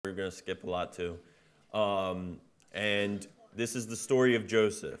going to skip a lot too. And this is the story of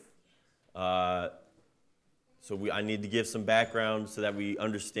Joseph. I need to give some background so that we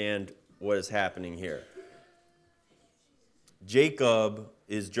understand what is happening here. Jacob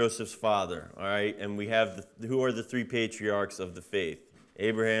is Joseph's father, all right? And we have who are the three patriarchs of the faith?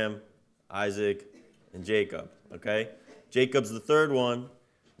 Abraham, Isaac, and Jacob, okay? Jacob's the third one.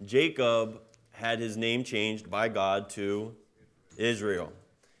 Jacob had his name changed by God to Israel.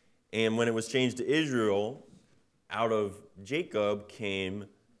 And when it was changed to Israel, out of Jacob came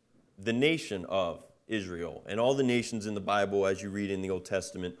the nation of Israel. And all the nations in the Bible, as you read in the Old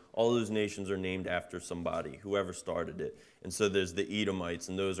Testament, all those nations are named after somebody, whoever started it. And so there's the Edomites,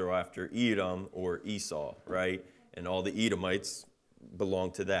 and those are after Edom or Esau, right? And all the Edomites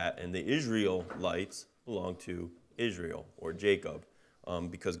belong to that. And the Israelites belong to Israel or Jacob,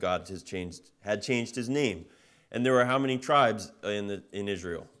 because God had changed his name. And there were how many tribes in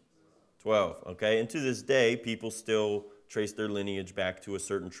Israel? 12, okay? And to this day, people still trace their lineage back to a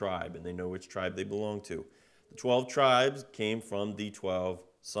certain tribe, and they know which tribe they belong to. The 12 tribes came from the 12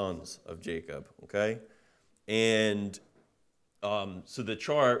 sons of Jacob, okay? And so the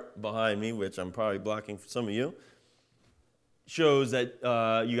chart behind me, which I'm probably blocking for some of you, shows that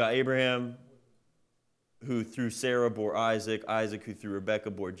you got Abraham, who through Sarah bore Isaac, Isaac who through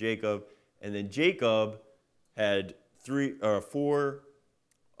Rebekah bore Jacob, and then Jacob had four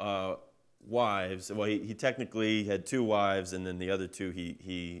wives. Well, he technically had two wives, and then the other two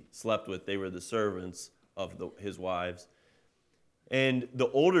he slept with. They were the servants of his wives. And the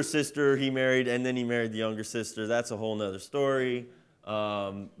older sister he married, and then he married the younger sister. That's a whole nother story.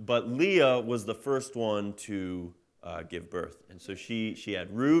 But Leah was the first one to give birth. And so she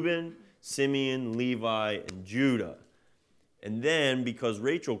had Reuben, Simeon, Levi, and Judah. And then, because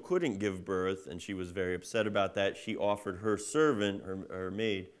Rachel couldn't give birth, and she was very upset about that, she offered her servant, her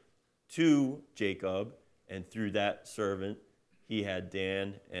maid, to Jacob, and through that servant, he had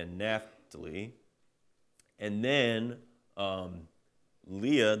Dan and Naphtali. And then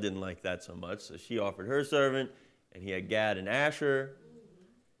Leah didn't like that so much, so she offered her servant, and he had Gad and Asher.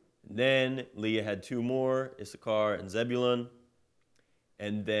 And then Leah had two more, Issachar and Zebulun.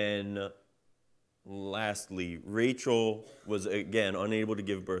 And then lastly, Rachel was, again, unable to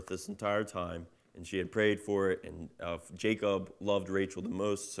give birth this entire time, and she had prayed for it, and Jacob loved Rachel the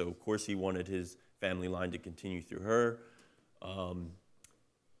most, so of course he wanted his family line to continue through her.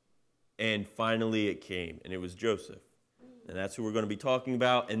 And finally it came, and it was Joseph. And that's who we're going to be talking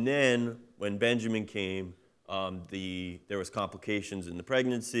about. And then when Benjamin came, there was complications in the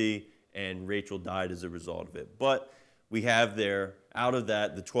pregnancy, and Rachel died as a result of it. But we have there, out of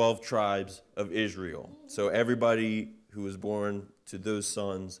that, the 12 tribes of Israel. So everybody who was born to those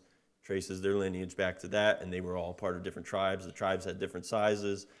sons traces their lineage back to that, and they were all part of different tribes. The tribes had different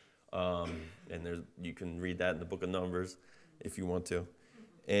sizes, and you can read that in the book of Numbers if you want to.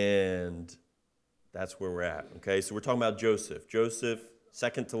 And that's where we're at, okay? So we're talking about Joseph. Joseph,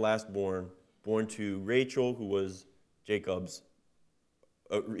 second to last born to Rachel, who was Jacob's.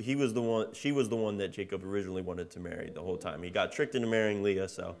 She was the one that Jacob originally wanted to marry the whole time. He got tricked into marrying Leah,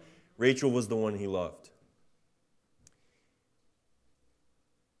 so Rachel was the one he loved.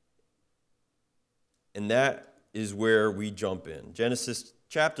 And that is where we jump in. Genesis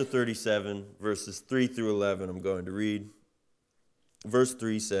chapter 37, verses 3 through 11, I'm going to read. Verse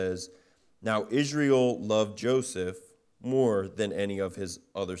 3 says, "Now Israel loved Joseph more than any of his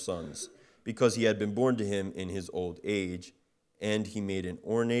other sons, because he had been born to him in his old age, and he made an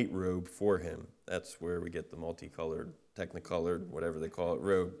ornate robe for him." That's where we get the multicolored, technicolored, whatever they call it,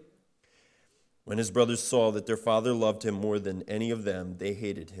 robe. "When his brothers saw that their father loved him more than any of them, they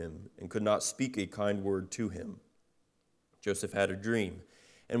hated him and could not speak a kind word to him. Joseph had a dream,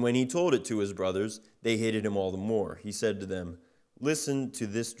 and when he told it to his brothers, they hated him all the more. He said to them, 'Listen to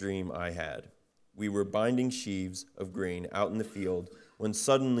this dream I had. We were binding sheaves of grain out in the field when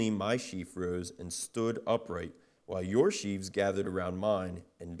suddenly my sheaf rose and stood upright, while your sheaves gathered around mine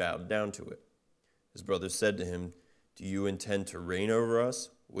and bowed down to it.' His brothers said to him, 'Do you intend to reign over us?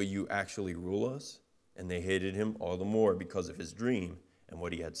 Will you actually rule us?' And they hated him all the more because of his dream and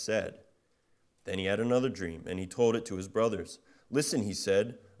what he had said. Then he had another dream, and he told it to his brothers. 'Listen,' he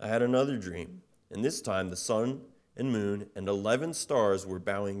said, 'I had another dream, and this time the sun and moon and 11 stars were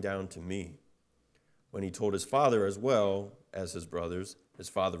bowing down to me.' When he told his father as well as his brothers, his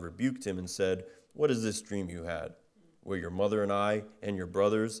father rebuked him and said, 'What is this dream you had? Will your mother and I and your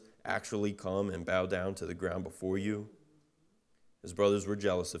brothers actually come and bow down to the ground before you?' His brothers were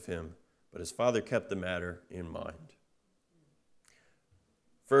jealous of him, but his father kept the matter in mind."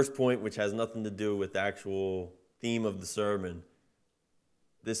 First point, which has nothing to do with the actual theme of the sermon.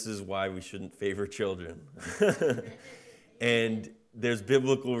 this is why we shouldn't favor children. And there's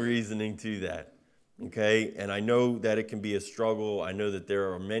biblical reasoning to that, okay? And I know that it can be a struggle. I know that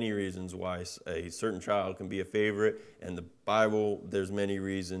there are many reasons why a certain child can be a favorite. And the Bible, there's many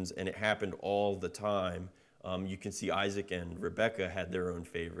reasons, and it happened all the time. You can see Isaac and Rebekah had their own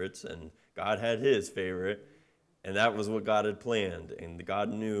favorites, and God had his favorite, and that was what God had planned. And God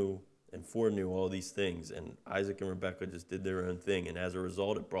knew and foreknew all these things, and Isaac and Rebekah just did their own thing. And as a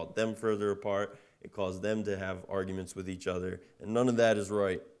result, it brought them further apart. It caused them to have arguments with each other, and none of that is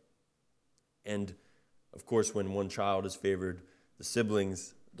right. And, of course, when one child is favored, the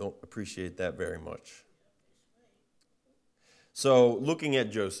siblings don't appreciate that very much. So, looking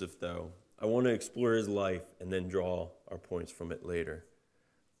at Joseph, though, I want to explore his life and then draw our points from it later.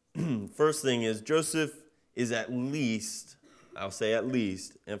 First thing is, Joseph is at least, I'll say at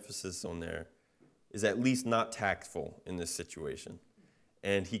least, emphasis on there, is at least not tactful in this situation.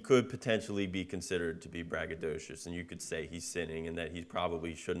 And he could potentially be considered to be braggadocious, and you could say he's sinning and that he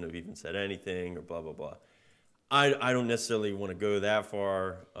probably shouldn't have even said anything or blah, blah, blah. I don't necessarily want to go that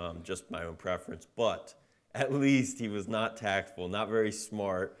far, just my own preference, but at least he was not tactful, not very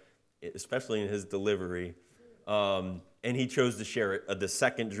smart, especially in his delivery. And he chose to share the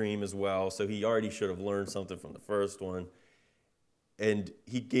second dream as well, so he already should have learned something from the first one. And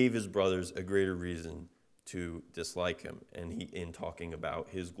he gave his brothers a greater reason to dislike him, and in talking about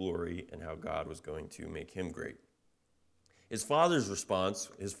his glory and how God was going to make him great. His father's response,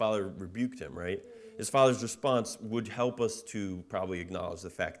 his father rebuked him, right? His father's response would help us to probably acknowledge the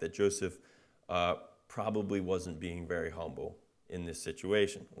fact that Joseph probably wasn't being very humble in this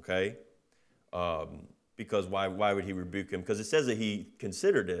situation, okay? Because why would he rebuke him? Because it says that he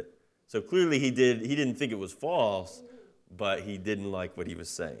considered it. So clearly he didn't think it was false, but he didn't like what he was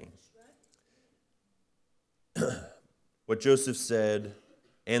saying. What Joseph said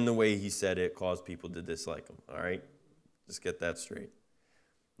and the way he said it caused people to dislike him, all right? Just get that straight.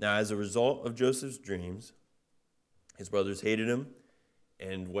 Now, as a result of Joseph's dreams, his brothers hated him,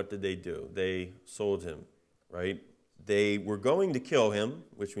 and what did they do? They sold him, right? They were going to kill him,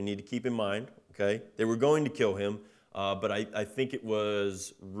 which we need to keep in mind, okay? They were going to kill him, but I think it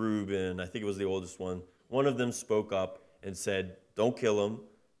was Reuben, I think it was the oldest one. One of them spoke up and said, don't kill him,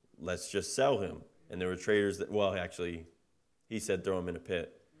 let's just sell him. And there were traders that, well, actually, he said throw him in a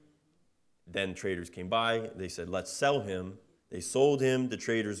pit. Then traders came by, they said, let's sell him. They sold him, the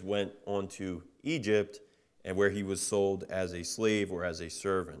traders went on to Egypt, and where he was sold as a slave or as a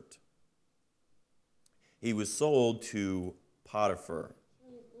servant. He was sold to Potiphar,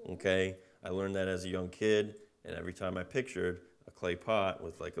 okay? I learned that as a young kid, and every time I pictured a clay pot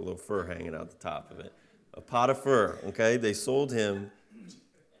with like a little fur hanging out the top of it. A Potiphar, okay? They sold him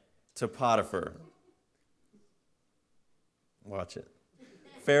to Potiphar. Watch it.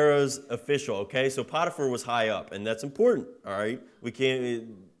 Pharaoh's official, okay? So Potiphar was high up, and that's important, all right? We can't,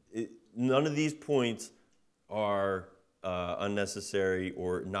 none of these points are unnecessary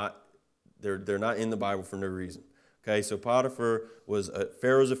or not, they're not in the Bible for no reason, okay? So Potiphar was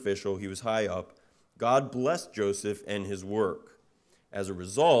Pharaoh's official. He was high up. God blessed Joseph and his work. As a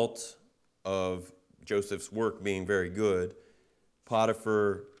result of Joseph's work being very good,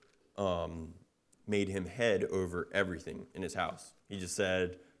 Potiphar made him head over everything in his house. He just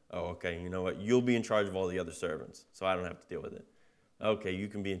said, oh, okay, you know what? You'll be in charge of all the other servants, so I don't have to deal with it. Okay, you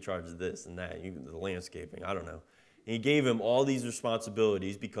can be in charge of this and that, the landscaping, I don't know. And he gave him all these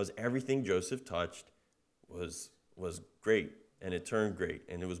responsibilities because everything Joseph touched was great, and it turned great,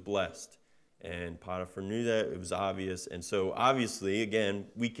 and it was blessed. And Potiphar knew that. It was obvious. And so obviously, again,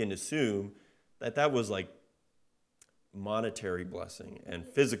 we can assume that that was like monetary blessing and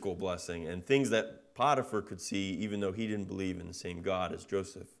physical blessing and things that Potiphar could see even though he didn't believe in the same God as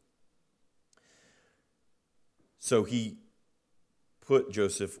Joseph. So he put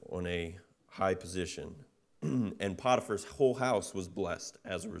Joseph on a high position, and Potiphar's whole house was blessed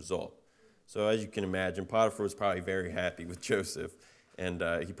as a result. So as you can imagine, Potiphar was probably very happy with Joseph, and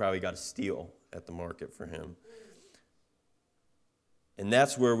he probably got a steal at the market for him. And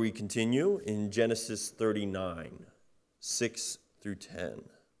that's where we continue in Genesis 39. 6 through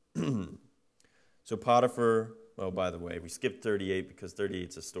 10. So Potiphar, well, by the way, we skipped 38 because 38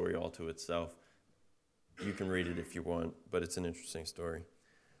 is a story all to itself. You can read it if you want, but it's an interesting story.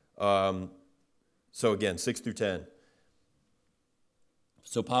 So again, 6 through 10.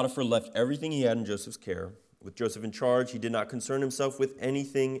 So Potiphar left everything he had in Joseph's care. With Joseph in charge, he did not concern himself with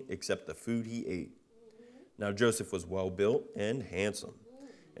anything except the food he ate. Now Joseph was well built and handsome.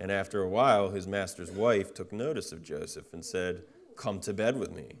 And after a while, his master's wife took notice of Joseph and said, come to bed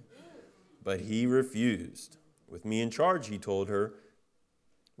with me. But he refused. With me in charge, he told her,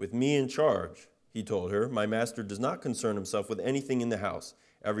 "With me in charge," he told her, "my master does not concern himself with anything in the house.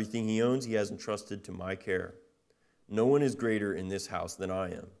 Everything he owns he has entrusted to my care. No one is greater in this house than I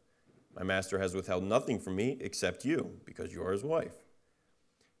am. My master has withheld nothing from me except you, because you are his wife.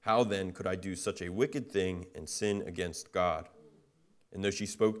 How then could I do such a wicked thing and sin against God?" And though she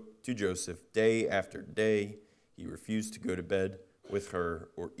spoke to Joseph day after day, he refused to go to bed with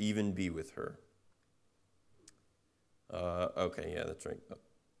her or even be with her. Okay, yeah, that's right.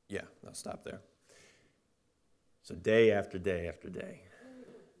 Yeah, I'll stop there. So day after day after day.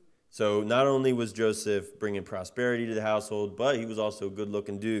 So not only was Joseph bringing prosperity to the household, but he was also a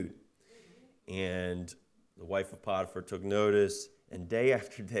good-looking dude. And the wife of Potiphar took notice, and day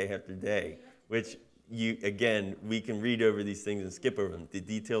after day after day, which we can read over these things and skip over them. The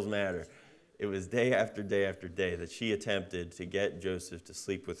details matter. It was day after day that she attempted to get Joseph to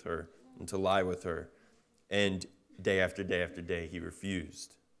sleep with her and to lie with her. And day after day, he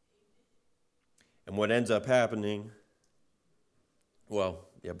refused. And what ends up happening,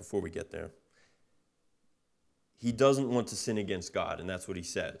 before we get there, he doesn't want to sin against God, and that's what he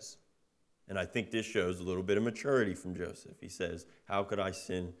says. And I think this shows a little bit of maturity from Joseph. He says, how could I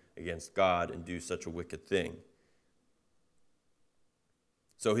sin against God and do such a wicked thing?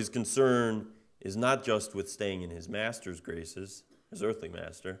 So his concern is not just with staying in his master's graces, his earthly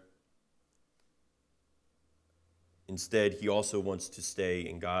master. Instead, he also wants to stay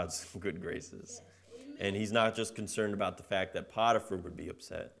in God's good graces. And he's not just concerned about the fact that Potiphar would be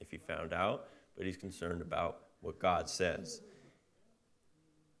upset if he found out, but he's concerned about what God says.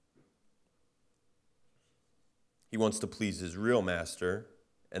 He wants to please his real master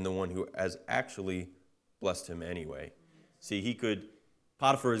and the one who has actually blessed him anyway. See,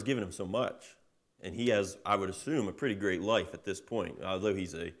 Potiphar has given him so much, and he has, I would assume, a pretty great life at this point. Although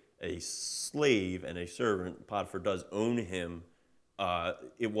he's a slave and a servant, Potiphar does own him.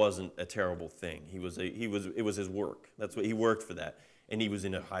 It wasn't a terrible thing. It was his work. That's what he worked for that. And he was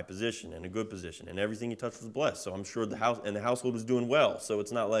in a high position and a good position, and everything he touched was blessed. So I'm sure the household was doing well. So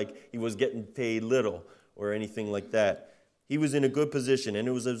it's not like he was getting paid little or anything like that. He was in a good position, and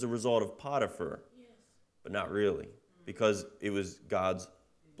it was as a result of Potiphar, but not really, because it was God's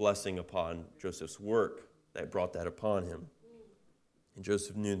blessing upon Joseph's work that brought that upon him. And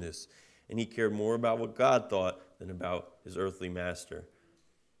Joseph knew this, and he cared more about what God thought than about his earthly master.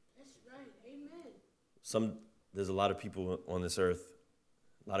 That's right. Amen. There's a lot of people on this earth,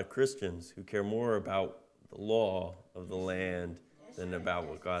 a lot of Christians, who care more about the law of the land than about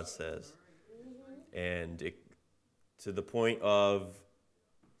what God says. And to the point of,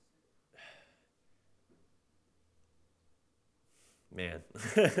 man,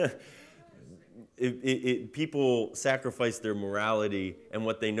 people sacrifice their morality and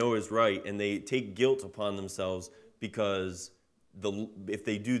what they know is right, and they take guilt upon themselves because if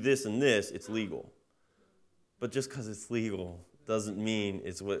they do this and this, it's legal. But just because it's legal doesn't mean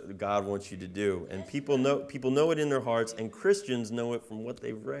it's what God wants you to do. And people know it in their hearts, and Christians know it from what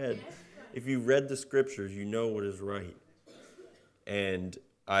they've read. If you read the scriptures, you know what is right. And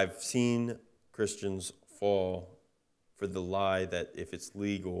I've seen Christians fall for the lie that if it's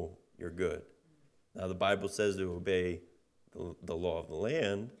legal, you're good. Now, the Bible says to obey the law of the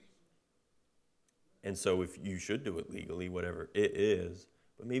land, and so if you should do it legally, whatever it is,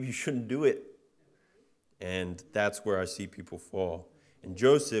 but maybe you shouldn't do it. And that's where I see people fall. And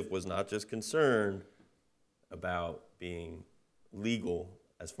Joseph was not just concerned about being legal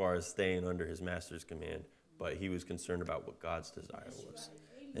as far as staying under his master's command, but he was concerned about what God's desire was.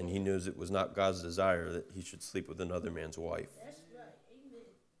 And he knows it was not God's desire that he should sleep with another man's wife.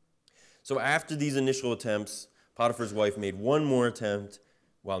 So after these initial attempts, Potiphar's wife made one more attempt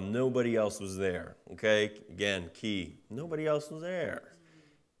while nobody else was there. Okay? Again, key. Nobody else was there.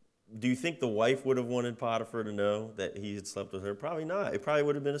 Do you think the wife would have wanted Potiphar to know that he had slept with her? Probably not. It probably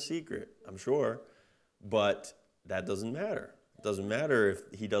would have been a secret, I'm sure. But that doesn't matter. It doesn't matter if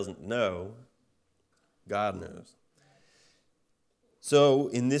he doesn't know. God knows. So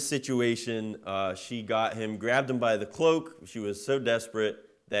in this situation, she got him, grabbed him by the cloak. She was so desperate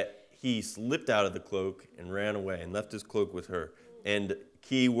that he slipped out of the cloak and ran away and left his cloak with her. And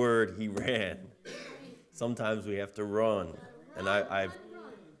key word, he ran. Sometimes we have to run. And I've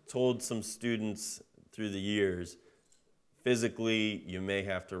told some students through the years, physically, you may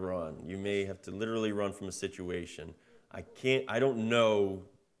have to run. You may have to literally run from a situation. I don't know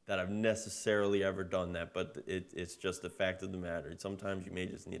that I've necessarily ever done that, but it's just the fact of the matter. Sometimes you may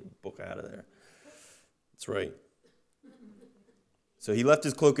just need to book out of there. That's right. So he left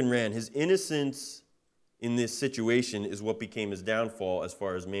his cloak and ran. His innocence in this situation is what became his downfall as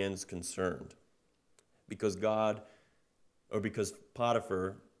far as man's concerned. Because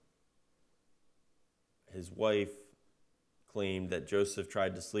Potiphar his wife claimed that Joseph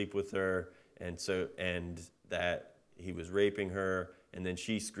tried to sleep with her, and that he was raping her. And then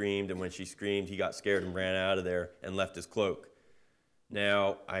she screamed, and when she screamed, he got scared and ran out of there and left his cloak.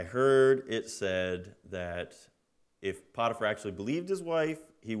 Now, I heard it said that if Potiphar actually believed his wife,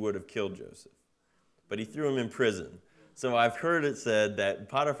 he would have killed Joseph. But he threw him in prison. So I've heard it said that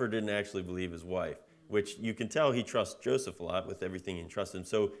Potiphar didn't actually believe his wife, which you can tell he trusts Joseph a lot with everything he entrusted him.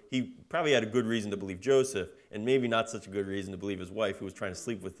 So he probably had a good reason to believe Joseph, and maybe not such a good reason to believe his wife, who was trying to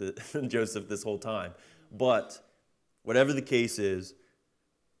sleep with Joseph this whole time. But whatever the case is,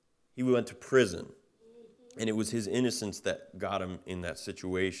 he went to prison, and it was his innocence that got him in that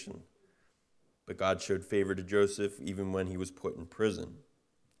situation. But God showed favor to Joseph even when he was put in prison.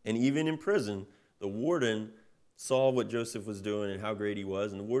 And even in prison, the warden saw what Joseph was doing and how great he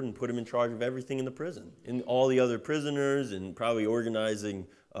was, and the warden put him in charge of everything in the prison, and all the other prisoners, and probably organizing,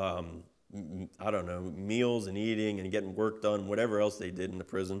 meals and eating and getting work done, whatever else they did in the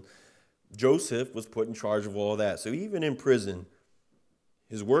prison. Joseph was put in charge of all that. So even in prison,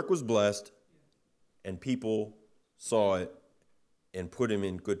 his work was blessed, and people saw it and put him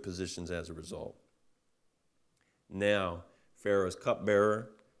in good positions as a result. Now, Pharaoh's cupbearer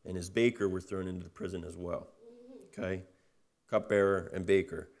and his baker were thrown into the prison as well. Okay? Cupbearer and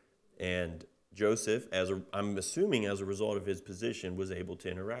baker. And Joseph, I'm assuming as a result of his position, was able to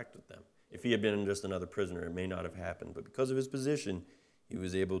interact with them. If he had been just another prisoner, it may not have happened. But because of his position, he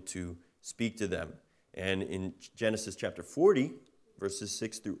was able to speak to them. And in Genesis chapter 40, verses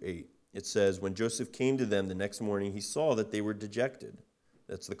 6 through 8, it says, when Joseph came to them the next morning, he saw that they were dejected.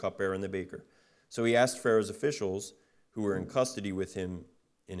 That's the cupbearer and the baker. So he asked Pharaoh's officials, who were in custody with him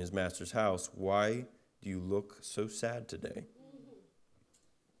in his master's house, why do you look so sad today?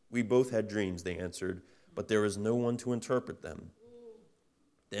 We both had dreams, they answered, but there is no one to interpret them.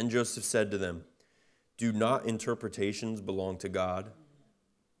 Then Joseph said to them, do not interpretations belong to God?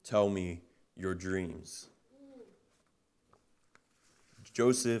 Tell me your dreams.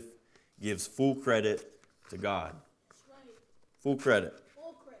 Joseph gives full credit to God. That's right. Full credit.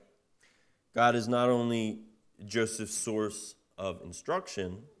 Full credit. God is not only Joseph's source of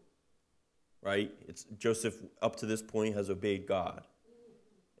instruction, right? It's Joseph up to this point has obeyed God,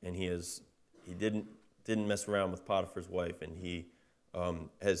 and he didn't mess around with Potiphar's wife, and he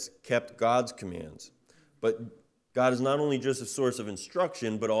has kept God's commands. But God is not only Joseph's source of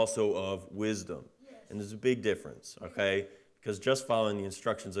instruction, but also of wisdom, and there's a big difference, okay? Because just following the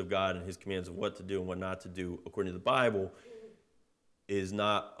instructions of God and his commands of what to do and what not to do according to the Bible is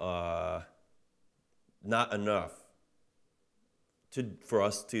not enough for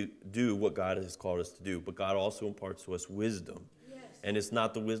us to do what God has called us to do. But God also imparts to us wisdom. Yes. And it's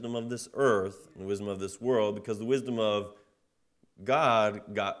not the wisdom of this earth and the wisdom of this world, because the wisdom of God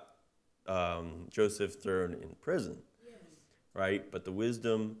got Joseph thrown in prison. Yes. Right? But the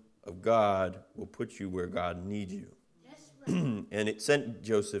wisdom of God will put you where God needs you. Right. And it sent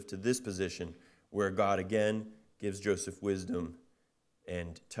Joseph to this position where God again gives Joseph wisdom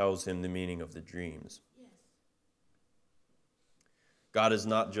and tells him the meaning of the dreams. Yes. God is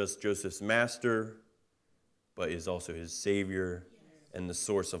not just Joseph's master, but is also his savior and the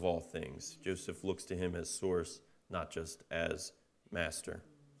source of all things. Joseph looks to him as source, not just as master.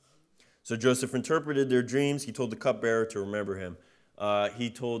 So Joseph interpreted their dreams. He told the cupbearer to remember him.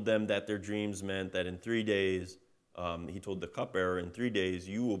 He told them that their dreams meant that in 3 days, he told the cupbearer, in 3 days,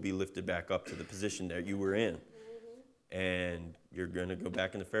 you will be lifted back up to the position that you were in. And you're going to go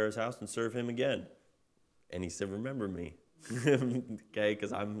back into Pharaoh's house and serve him again. And he said, remember me. Okay,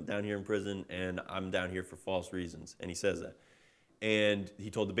 because I'm down here in prison, and I'm down here for false reasons. And he says that. And he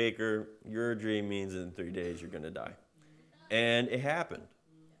told the baker, your dream means in 3 days you're going to die. And it happened.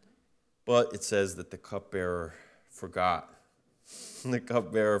 But it says that the cupbearer forgot. The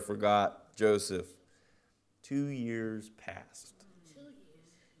cupbearer forgot Joseph. 2 years passed. 2 years.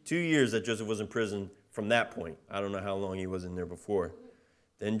 2 years that Joseph was in prison from that point. I don't know how long he was in there before.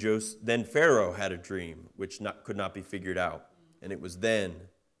 Then Pharaoh had a dream which could not be figured out. And it was then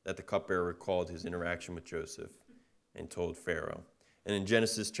that the cupbearer recalled his interaction with Joseph and told Pharaoh. And in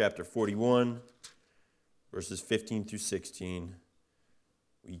Genesis chapter 41, verses 15 through 16,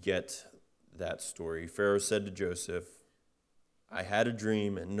 we get that story. Pharaoh said to Joseph, I had a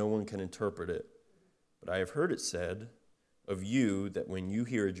dream and no one can interpret it. But I have heard it said of you that when you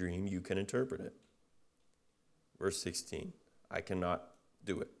hear a dream, you can interpret it. Verse 16, I cannot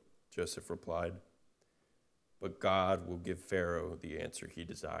do it, Joseph replied. But God will give Pharaoh the answer he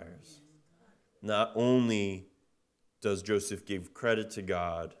desires. Not only does Joseph give credit to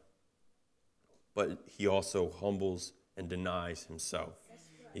God, but he also humbles and denies himself.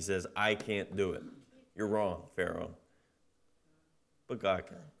 He says, I can't do it. You're wrong, Pharaoh. But God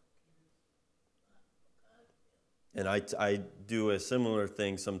can. And I do a similar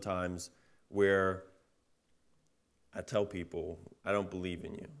thing sometimes where I tell people, I don't believe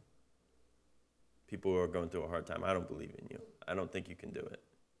in you. People who are going through a hard time, I don't believe in you. I don't think you can do it.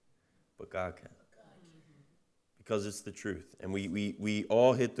 But God can. Because it's the truth. And we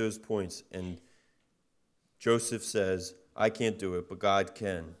all hit those points. And Joseph says, I can't do it, but God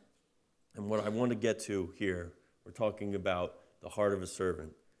can. And what I want to get to here, we're talking about the heart of a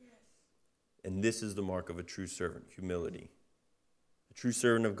servant. And this is the mark of a true servant, humility. A true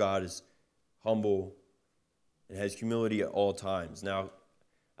servant of God is humble and has humility at all times. Now,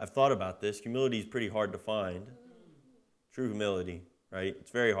 I've thought about this. Humility is pretty hard to find. True humility, right?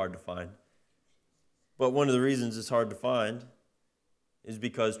 It's very hard to find. But one of the reasons it's hard to find is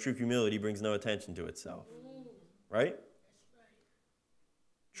because true humility brings no attention to itself, right?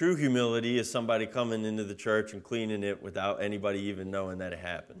 True humility is somebody coming into the church and cleaning it without anybody even knowing that it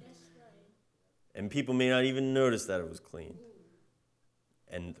happened. And people may not even notice that it was cleaned.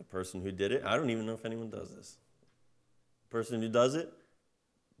 And the person who did it, I don't even know if anyone does this. The person who does it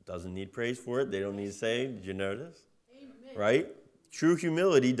doesn't need praise for it. They don't need to say, did you notice? Amen. Right? True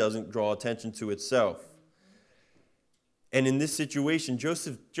humility doesn't draw attention to itself. And in this situation,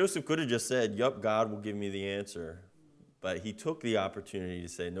 Joseph could have just said, yup, God will give me the answer. But he took the opportunity to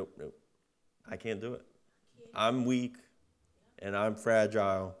say, nope, I can't do it. I'm weak and I'm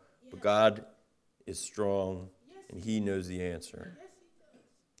fragile, but God is strong and he knows the answer.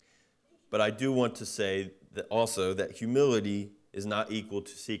 But I do want to say that also that humility is not equal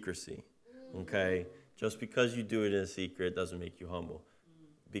to secrecy, okay? Just because you do it in a secret doesn't make you humble,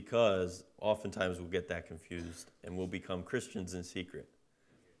 because oftentimes we'll get that confused and we'll become Christians in secret.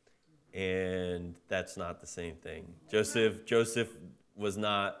 And that's not the same thing. Joseph was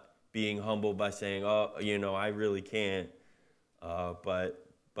not being humble by saying, oh, I really can't, but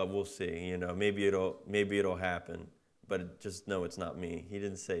we'll see, maybe it'll happen, but just know it's not me. He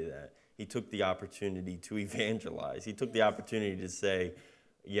didn't say that. He took the opportunity to evangelize. He took the opportunity to say,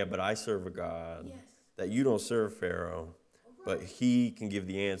 yeah, but I serve a God that you don't serve, Pharaoh, but he can give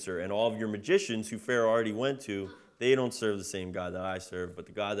the answer. And all of your magicians who Pharaoh already went to, they don't serve the same God that I serve, but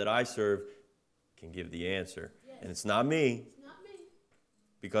the God that I serve can give the answer. And it's not me,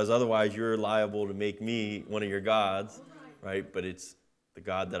 because otherwise you're liable to make me one of your gods, right? But it's the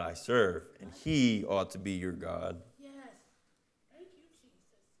God that I serve, and he ought to be your God.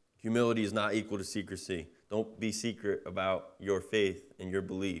 Humility is not equal to secrecy. Don't be secret about your faith and your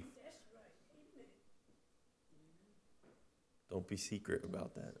belief. Don't be secret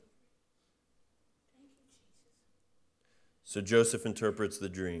about that. So Joseph interprets the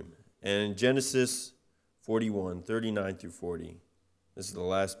dream. And in Genesis 41, 39 through 40, this is the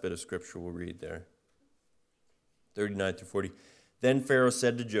last bit of scripture we'll read there. 39 through 40. Then Pharaoh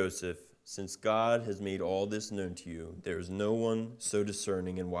said to Joseph, since God has made all this known to you, there is no one so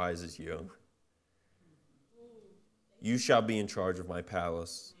discerning and wise as you. You shall be in charge of my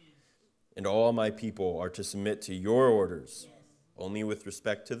palace, and all my people are to submit to your orders. Only with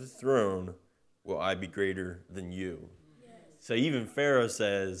respect to the throne will I be greater than you. So even Pharaoh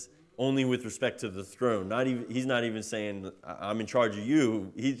says, only with respect to the throne. He's not even saying, I'm in charge of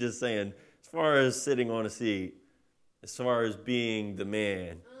you. He's just saying, as far as sitting on a seat, as far as being the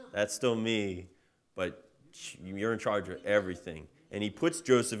man, that's still me, but you're in charge of everything. And he puts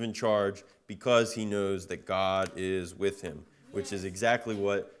Joseph in charge because he knows that God is with him, which is exactly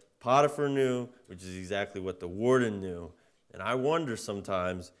what Potiphar knew, which is exactly what the warden knew. And I wonder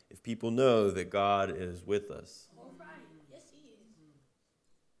sometimes if people know that God is with us. All right. Yes, he is.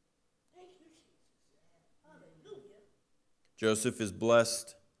 Thank you, Jesus. Hallelujah. Joseph is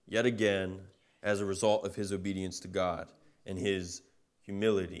blessed yet again as a result of his obedience to God and his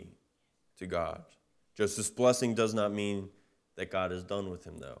humility to God. Joseph's blessing does not mean that God is done with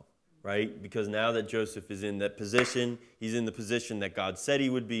him, though, right? Because now that Joseph is in that position, he's in the position that God said he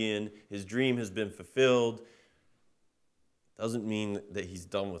would be in. His dream has been fulfilled. Doesn't mean that he's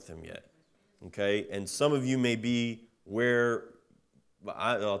done with him yet, okay? And some of you may be where,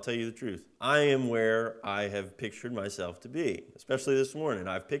 I'll tell you the truth, I am where I have pictured myself to be, especially this morning.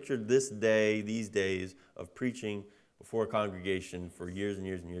 I've pictured this day, these days of preaching before a congregation for years and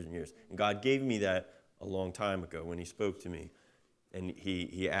years and years and years. And God gave me that a long time ago when he spoke to me, and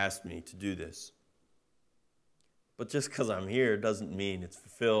he asked me to do this. But just because I'm here doesn't mean it's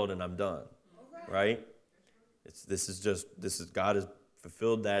fulfilled and I'm done, right? This is God has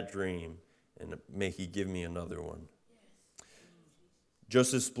fulfilled that dream, and may he give me another one.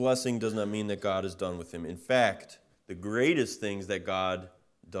 Joseph's blessing does not mean that God is done with him. In fact, the greatest things that God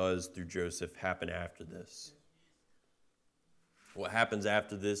does through Joseph happen after this. What happens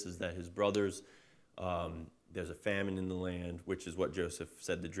after this is that his brothers, there's a famine in the land, which is what Joseph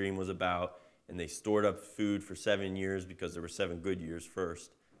said the dream was about, and they stored up food for 7 years because there were 7 good years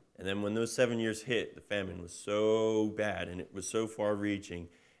first. And then when those 7 years hit, the famine was so bad and it was so far-reaching,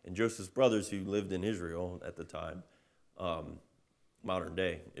 and Joseph's brothers, who lived in Israel at the time,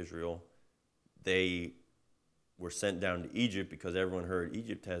 modern-day Israel, they were sent down to Egypt because everyone heard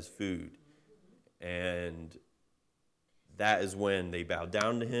Egypt has food. And that is when they bowed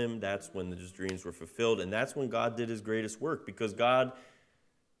down to him. That's when his dreams were fulfilled. And that's when God did his greatest work, because God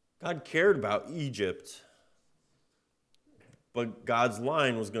cared about Egypt, but God's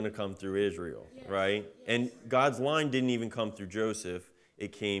line was going to come through Israel, right? And God's line didn't even come through Joseph.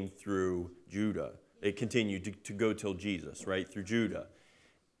 It came through Judah. It continued to go till Jesus, right, through Judah.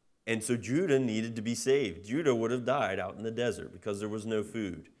 And so Judah needed to be saved. Judah would have died out in the desert because there was no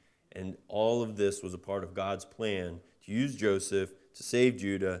food. And all of this was a part of God's plan to use Joseph to save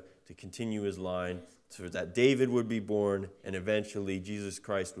Judah, to continue his line, so that David would be born, and eventually Jesus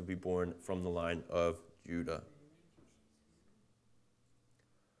Christ would be born from the line of Judah.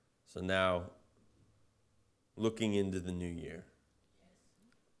 So now, looking into the new year.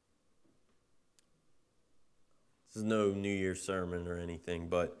 This is no New Year's sermon or anything,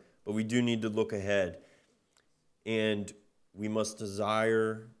 but we do need to look ahead. And we must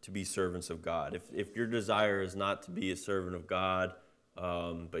desire to be servants of God. If your desire is not to be a servant of God,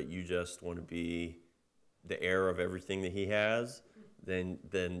 but you just want to be the heir of everything that he has,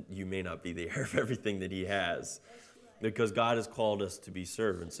 then you may not be the heir of everything that he has. Because God has called us to be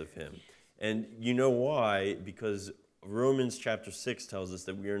servants of him. And you know why? Because Romans chapter 6 tells us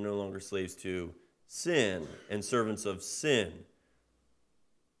that we are no longer slaves to sin and servants of sin,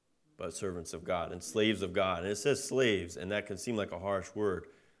 but servants of God and slaves of God. And it says slaves, and that can seem like a harsh word,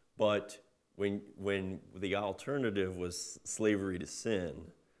 but when the alternative was slavery to sin,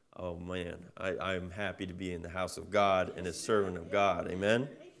 oh man, I'm happy to be in the house of God and a servant of God, amen?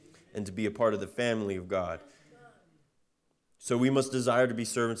 And to be a part of the family of God. So we must desire to be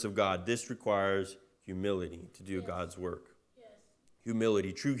servants of God. This requires humility to do God's work.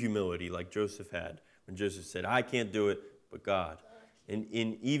 Humility, true humility, like Joseph had. When Joseph said, I can't do it, but God. And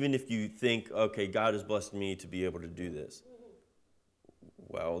even if you think, okay, God has blessed me to be able to do this.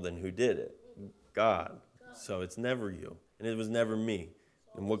 Well, then who did it? God. So it's never you. And it was never me.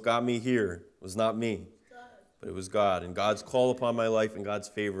 And what got me here was not me, but it was God. And God's call upon my life and God's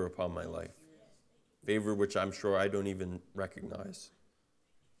favor upon my life. Favor which I'm sure I don't even recognize.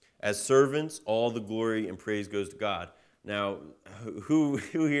 As servants, all the glory and praise goes to God. Now, who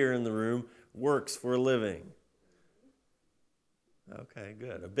here in the room works for a living? Okay,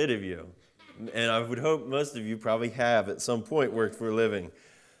 good. A bit of you. And I would hope most of you probably have at some point worked for a living.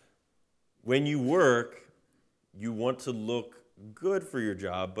 When you work, you want to look good for your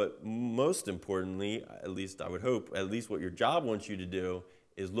job, but most importantly, at least I would hope, at least what your job wants you to do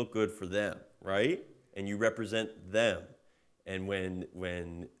is look good for them, right? And you represent them. And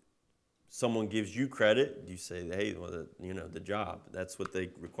when someone gives you credit, you say, hey, well, the job, that's what they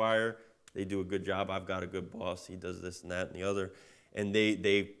require. They do a good job. I've got a good boss. He does this and that and the other. And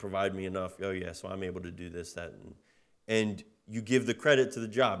they provide me enough. Oh, yeah, so I'm able to do this, that. And you give the credit to the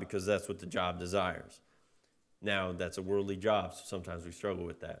job because that's what the job desires. Now, that's a worldly job, so sometimes we struggle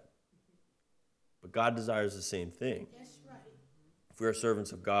with that. But God desires the same thing. That's right. If we are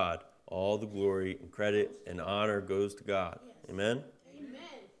servants of God, all the glory and credit and honor goes to God. Yes. Amen? Amen.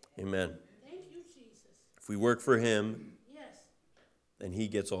 Amen. Thank you, Jesus. If we work for him, Yes. then he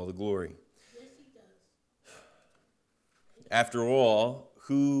gets all the glory. Yes, he does. After all,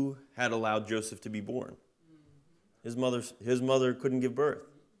 who had allowed Joseph to be born? His mother couldn't give birth.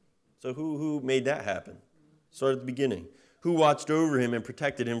 So who made that happen? Start at the beginning. Who watched over him and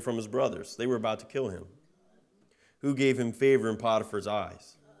protected him from his brothers? They were about to kill him. Who gave him favor in Potiphar's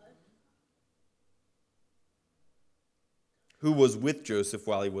eyes? Who was with Joseph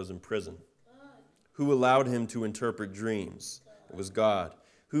while he was in prison? Who allowed him to interpret dreams? It was God.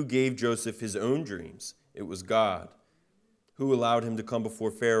 Who gave Joseph his own dreams? It was God. Who allowed him to come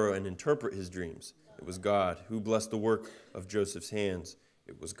before Pharaoh and interpret his dreams? It was God. Who blessed the work of Joseph's hands?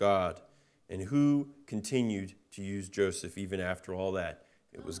 It was God. And who continued to use Joseph even after all that?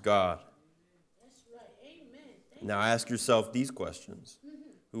 It was God. That's right. Amen. Now ask yourself these questions.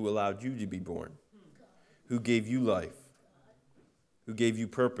 Who allowed you to be born? Who gave you life? Who gave you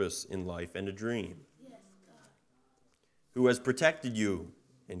purpose in life and a dream? Yes, God. Who has protected you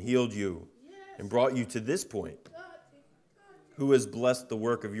and healed you and brought you to this point? Who has blessed the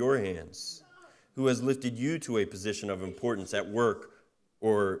work of your hands? Who has lifted you to a position of importance at work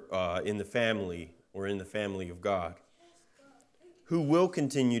or in the family of God, who will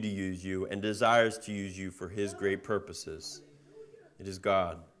continue to use you and desires to use you for his great purposes. It is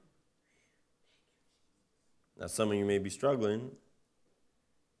God. Now, some of you may be struggling,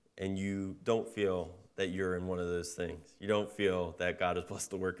 and you don't feel that you're in one of those things. You don't feel that God has blessed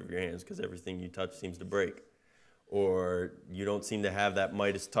the work of your hands because everything you touch seems to break. Or you don't seem to have that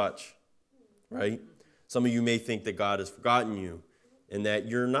Midas touch, right? Some of you may think that God has forgotten you and that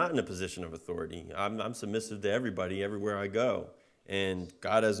you're not in a position of authority. I'm submissive to everybody everywhere I go, and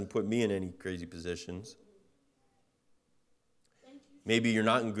God hasn't put me in any crazy positions. Maybe you're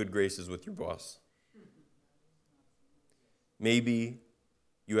not in good graces with your boss. Maybe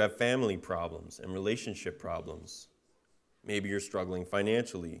you have family problems and relationship problems. Maybe you're struggling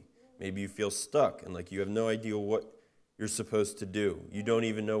financially. Maybe you feel stuck and like you have no idea what you're supposed to do. You don't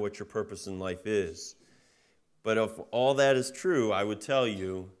even know what your purpose in life is. But if all that is true, I would tell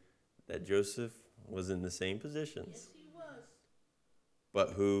you that Joseph was in the same positions. Yes, he was.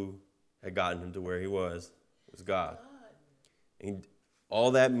 But who had gotten him to where he was God. And all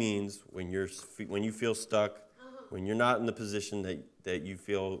that means when you feel stuck, when you're not in the position that you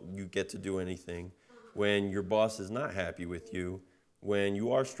feel you get to do anything, when your boss is not happy with you, when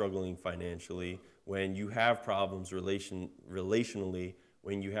you are struggling financially, when you have problems relationally,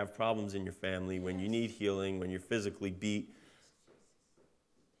 when you have problems in your family, when you need healing, when you're physically beat,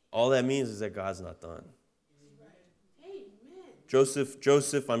 all that means is that God's not done. Amen.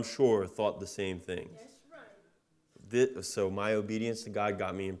 Joseph, I'm sure, thought the same things. That's right. So my obedience to God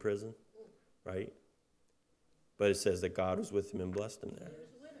got me in prison, right? But it says that God was with him and blessed him there.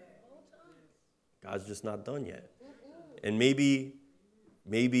 God's just not done yet. And maybe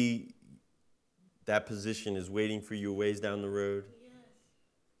that position is waiting for you a ways down the road.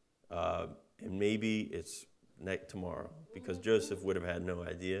 And maybe it's tomorrow, because Joseph would have had no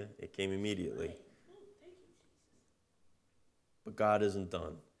idea. It came immediately. But God isn't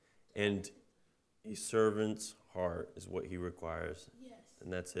done. And a servant's heart is what he requires.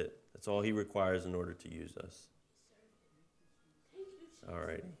 And that's it. That's all he requires in order to use us. All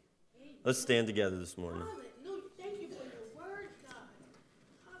righty. Let's stand together this morning. Hallelujah. Thank you for your word, God.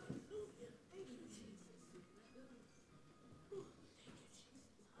 Hallelujah. Thank you, Jesus.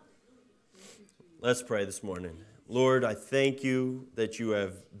 Let's pray this morning. Lord, I thank you that you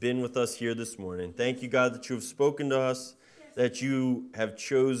have been with us here this morning. Thank you, God, that you have spoken to us, that you have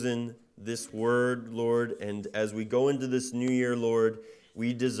chosen this word, Lord. And as we go into this new year, Lord,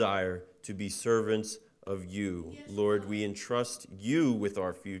 we desire to be servants of you. Lord, we entrust you with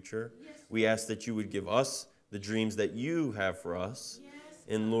our future. We ask that you would give us the dreams that you have for us.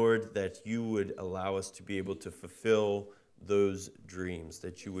 And Lord, that you would allow us to be able to fulfill those dreams,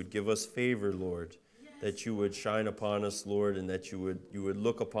 that you would give us favor, Lord, that you would shine upon us, Lord, and that you would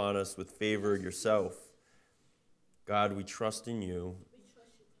look upon us with favor yourself. God, we trust in you.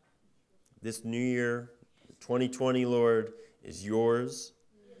 This new year, 2020, Lord, is yours.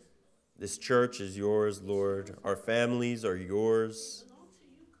 This church is yours, Lord. Our families are yours.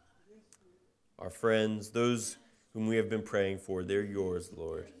 Our friends, those whom we have been praying for, they're yours,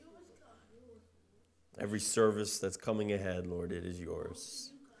 Lord. Every service that's coming ahead, Lord, it is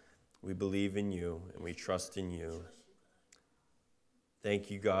yours. We believe in you and we trust in you.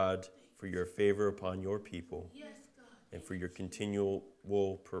 Thank you, God, for your favor upon your people and for your continual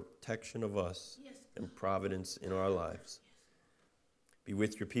protection of us and providence in our lives. Be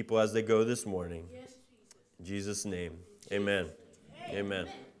with your people as they go this morning. In Jesus' name, amen. Amen.